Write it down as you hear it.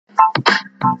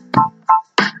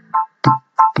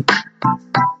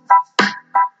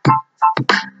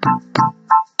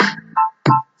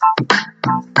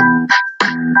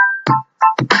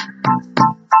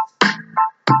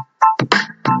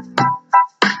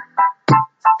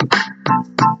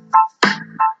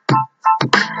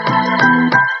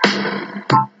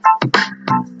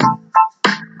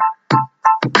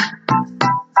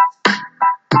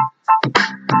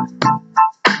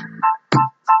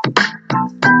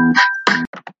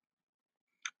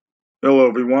Hello,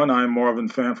 everyone. I'm Marvin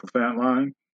Fant for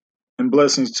FANTLINE, and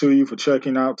blessings to you for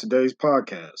checking out today's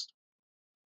podcast.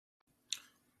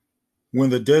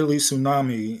 When the deadly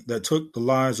tsunami that took the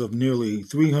lives of nearly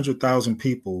 300,000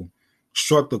 people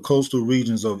struck the coastal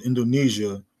regions of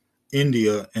Indonesia,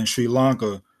 India, and Sri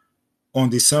Lanka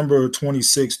on December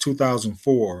 26,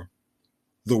 2004,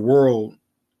 the world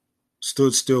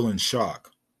stood still in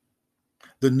shock.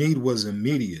 The need was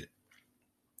immediate.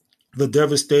 The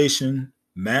devastation,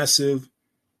 massive,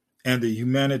 and the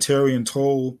humanitarian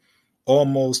toll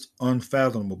almost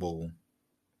unfathomable.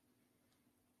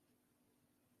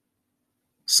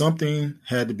 Something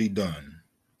had to be done,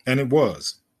 and it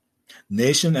was.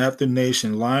 Nation after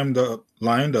nation lined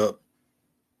up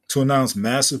to announce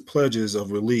massive pledges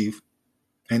of relief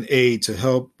and aid to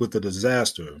help with the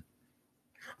disaster.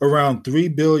 Around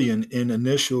 $3 billion in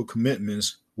initial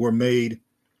commitments were made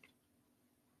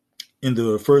in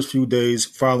the first few days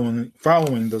following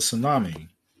the tsunami.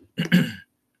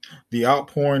 The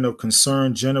outpouring of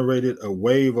concern generated a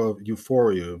wave of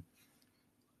euphoria,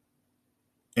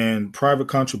 and private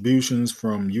contributions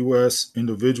from U.S.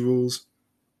 individuals,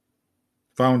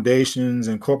 foundations,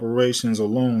 and corporations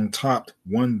alone topped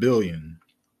 $1 billion.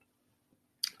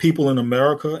 People in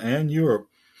America and Europe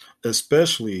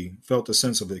especially felt a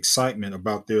sense of excitement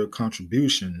about their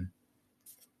contribution.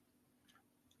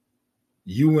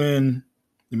 UN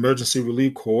Emergency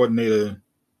Relief Coordinator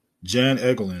Jan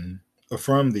Egeland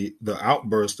affirmed the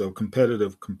outburst of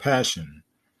competitive compassion.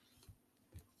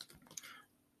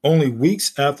 Only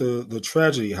weeks after the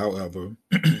tragedy, however,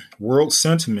 world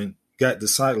sentiment got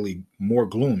decidedly more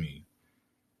gloomy.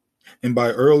 And by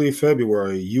early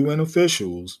February, UN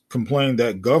officials complained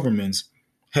that governments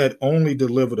had only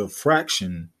delivered a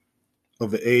fraction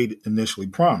of the aid initially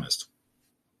promised.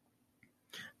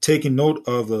 Taking note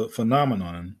of the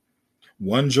phenomenon,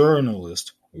 one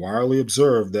journalist widely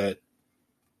observed that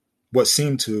what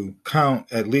seemed to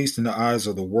count, at least in the eyes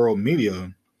of the world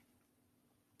media,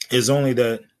 is only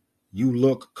that you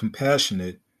look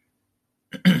compassionate.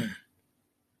 And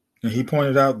he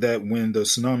pointed out that when the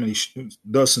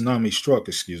tsunami struck,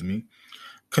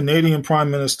 Canadian Prime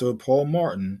Minister Paul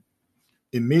Martin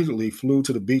immediately flew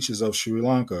to the beaches of Sri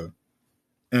Lanka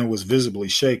and was visibly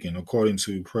shaken, according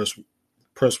to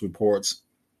press reports.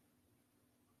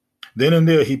 Then and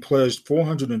there, he pledged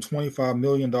 $425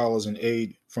 million in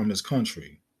aid from his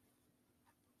country.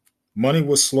 Money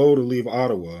was slow to leave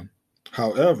Ottawa.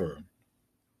 However,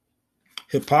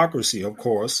 hypocrisy, of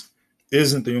course,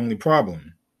 isn't the only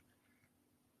problem.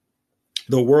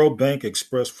 The World Bank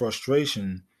expressed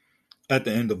frustration at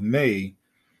the end of May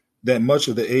that much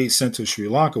of the aid sent to Sri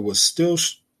Lanka was still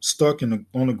stuck on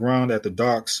the ground at the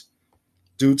docks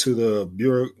due to the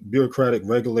bureaucratic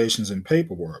regulations and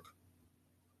paperwork.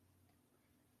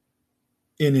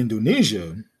 In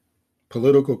Indonesia,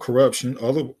 political corruption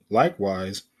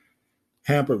likewise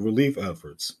hampered relief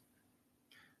efforts.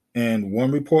 And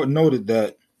one report noted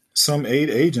that some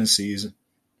aid agencies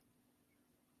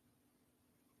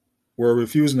were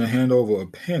refusing to hand over a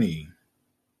penny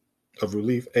of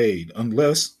relief aid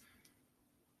unless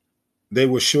they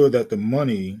were sure that the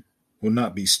money would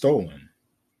not be stolen.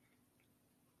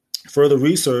 Further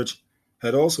research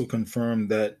had also confirmed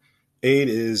that aid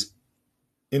is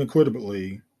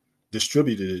inequitably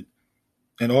distributed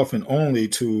and often only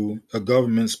to a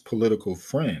government's political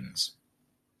friends.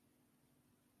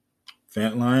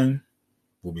 FANTLINE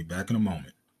will be back in a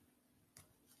moment.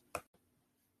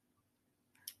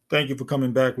 Thank you for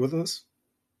coming back with us.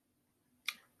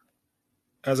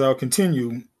 As I'll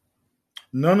continue,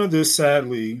 none of this,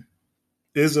 sadly,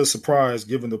 is a surprise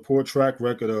given the poor track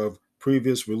record of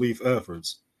previous relief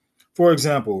efforts. For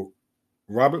example,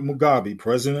 Robert Mugabe,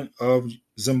 president of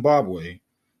Zimbabwe,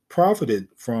 profited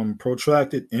from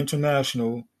protracted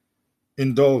international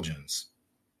indulgence.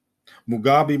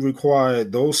 Mugabe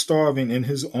required those starving in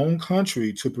his own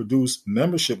country to produce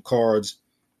membership cards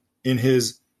in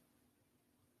his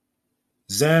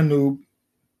ZANU-PF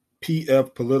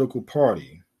political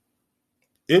party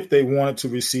if they wanted to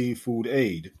receive food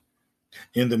aid.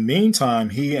 In the meantime,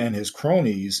 he and his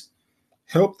cronies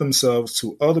helped themselves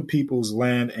to other people's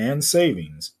land and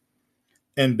savings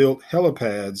and built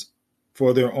helipads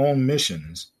for their own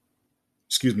mansions,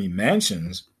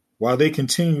 while they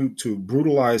continue to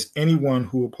brutalize anyone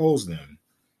who opposed them.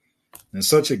 And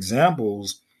such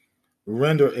examples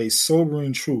render a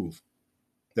sobering truth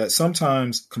that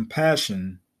sometimes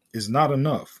compassion is not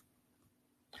enough.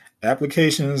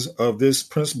 Applications of this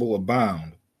principle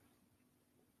abound.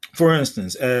 For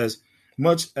instance, as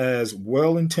much as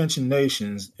well-intentioned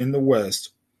nations in the West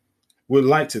would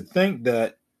like to think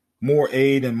that more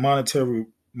aid and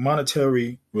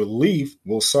monetary relief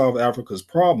will solve Africa's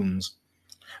problems,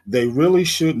 they really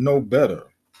should know better.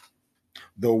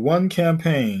 The one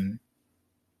campaign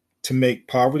to make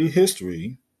poverty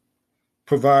history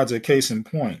provides a case in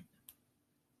point.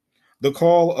 The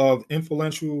call of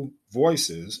influential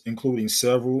voices, including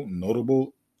several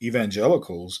notable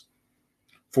evangelicals,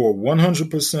 for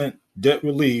 100% debt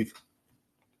relief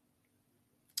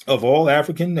of all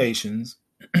African nations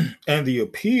and the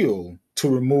appeal to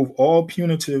remove all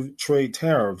punitive trade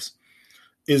tariffs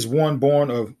is one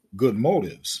born of good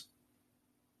motives.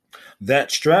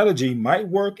 That strategy might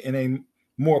work in a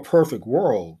more perfect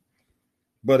world,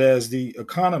 but as The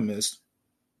Economist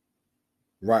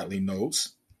rightly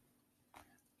notes,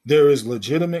 there is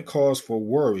legitimate cause for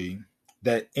worry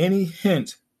that any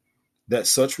hint that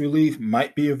such relief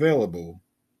might be available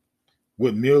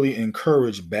would merely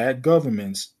encourage bad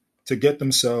governments to get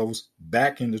themselves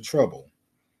back into trouble,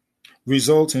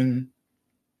 resulting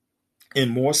in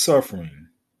more suffering,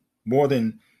 more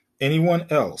than anyone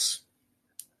else.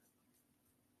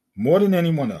 More than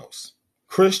anyone else,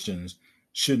 Christians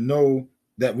should know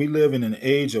that we live in an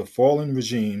age of fallen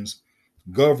regimes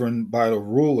governed by the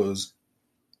rulers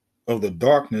of the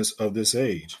darkness of this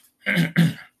age.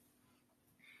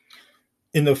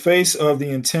 In the face of the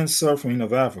intense suffering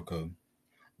of Africa,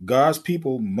 God's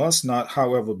people must not,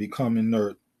 however, become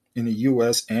inert in the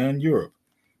U.S. and Europe.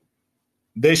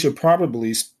 They should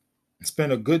probably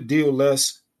spend a good deal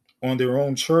less on their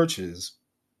own churches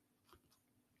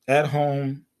at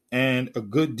home and a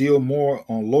good deal more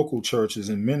on local churches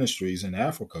and ministries in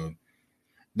Africa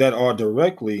that are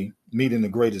directly meeting the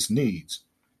greatest needs.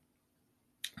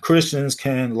 Christians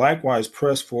can likewise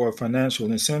press for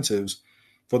financial incentives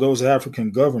for those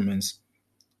African governments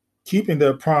keeping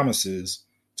their promises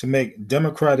to make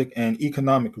democratic and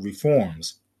economic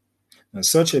reforms. And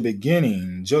such a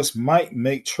beginning just might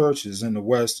make churches in the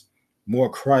West more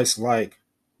Christ-like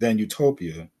than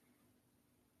utopia,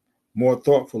 more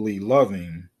thoughtfully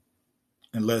loving,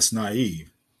 and less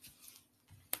naive.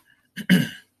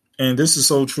 And this is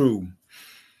so true.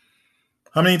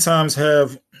 How many times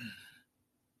have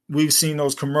we've seen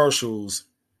those commercials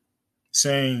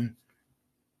saying,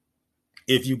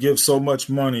 if you give so much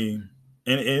money,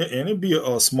 and it'd be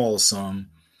a small sum,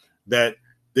 that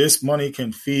this money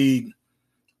can feed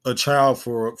a child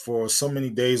for so many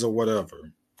days or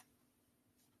whatever.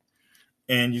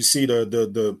 And you see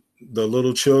the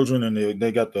little children, and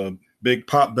they got the big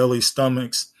pot belly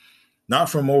stomachs, not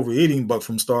from overeating, but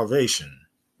from starvation.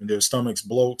 And their stomachs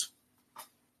bloat.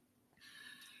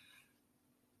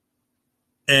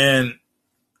 And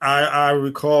I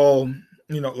recall,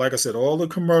 like I said, all the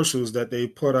commercials that they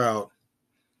put out,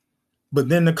 but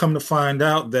then to come to find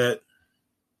out that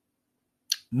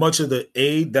much of the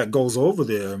aid that goes over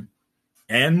there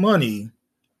and money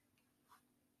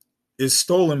is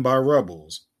stolen by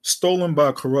rebels, stolen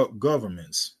by corrupt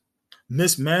governments,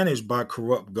 mismanaged by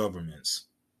corrupt governments.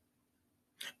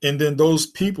 And then those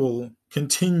people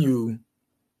continue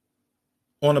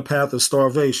on a path of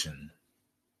starvation.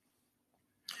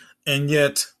 And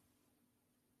yet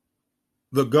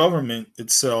the government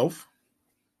itself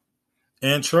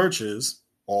and churches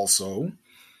also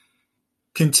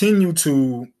continue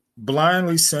to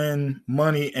blindly send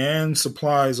money and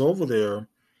supplies over there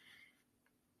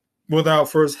without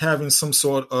first having some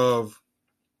sort of,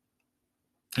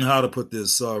 how to put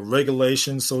this,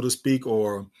 regulation, so to speak,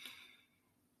 or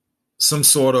some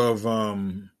sort of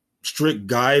strict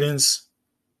guidance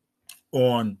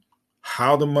on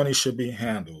how the money should be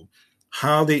handled,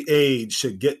 how the aid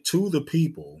should get to the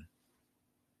people.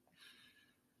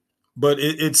 But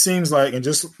it seems like, and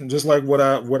just like what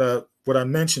I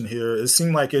mentioned here, it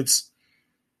seems like it's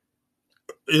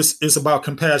about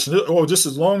compassion. Oh, just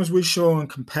as long as we're showing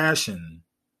compassion,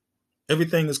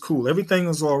 everything is cool, everything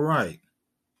is all right.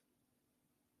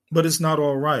 But it's not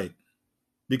all right,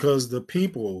 because the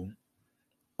people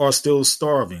are still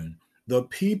starving. The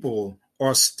people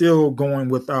are still going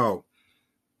without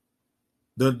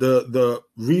the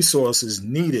resources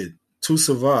needed to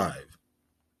survive.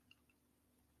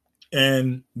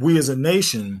 And we as a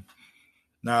nation,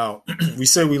 now we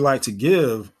say we like to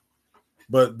give,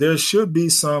 but there should be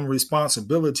some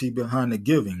responsibility behind the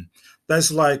giving. That's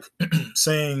like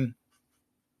saying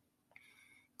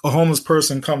a homeless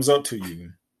person comes up to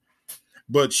you,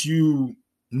 but you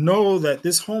know that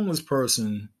this homeless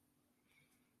person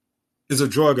is a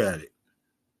drug addict,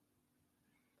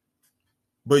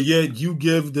 but yet you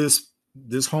give this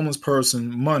homeless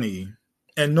person money,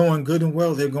 and knowing good and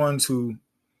well they're going to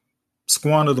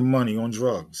squander the money on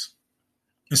drugs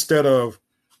instead of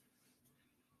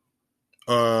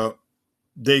uh,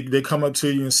 they come up to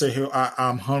you and say, "Hey,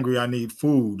 I'm hungry. I need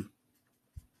food,"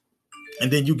 and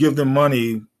then you give them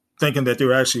money, thinking that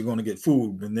they're actually going to get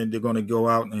food, and then they're going to go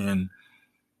out and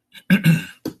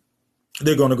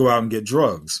get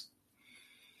drugs.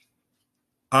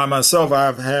 I myself,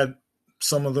 I've had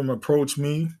some of them approach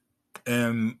me,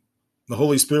 and the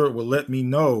Holy Spirit will let me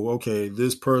know, okay,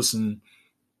 this person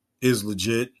is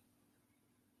legit,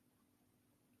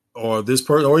 or this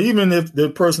person, or even if the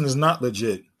person is not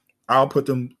legit, I'll put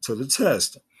them to the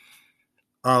test.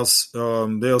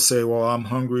 They'll say, well, I'm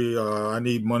hungry. I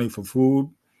need money for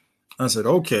food. I said,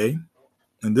 okay.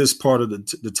 And this part of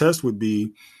the test would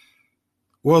be,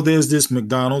 well, there's this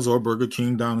McDonald's or Burger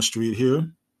King down the street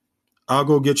here. I'll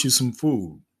go get you some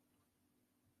food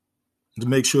to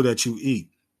make sure that you eat.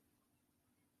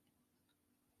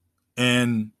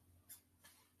 And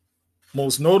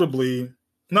most notably,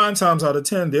 9 times out of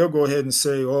 10, they'll go ahead and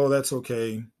say, oh, that's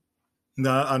okay.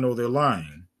 Now I know they're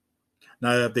lying.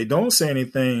 Now, if they don't say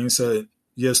anything and say,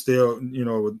 yes,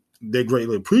 they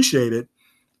greatly appreciate it,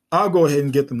 I'll go ahead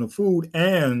and get them the food,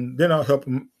 and then I'll help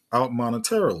them out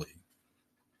monetarily.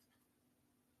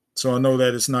 So I know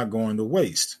that it's not going to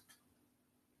waste.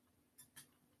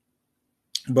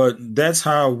 But that's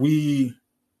how we,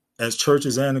 as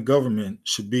churches and the government,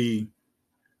 should be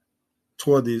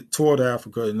toward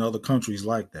Africa and other countries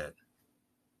like that.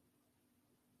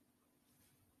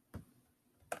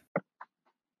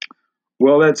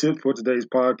 Well, that's it for today's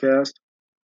podcast.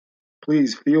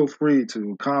 Please feel free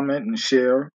to comment and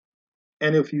share.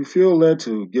 And if you feel led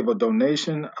to give a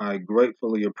donation, I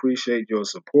gratefully appreciate your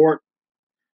support.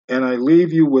 And I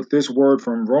leave you with this word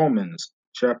from Romans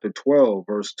chapter 12,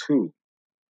 verse 2.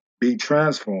 Be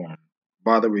transformed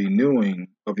by the renewing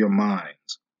of your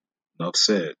minds. Enough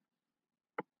said.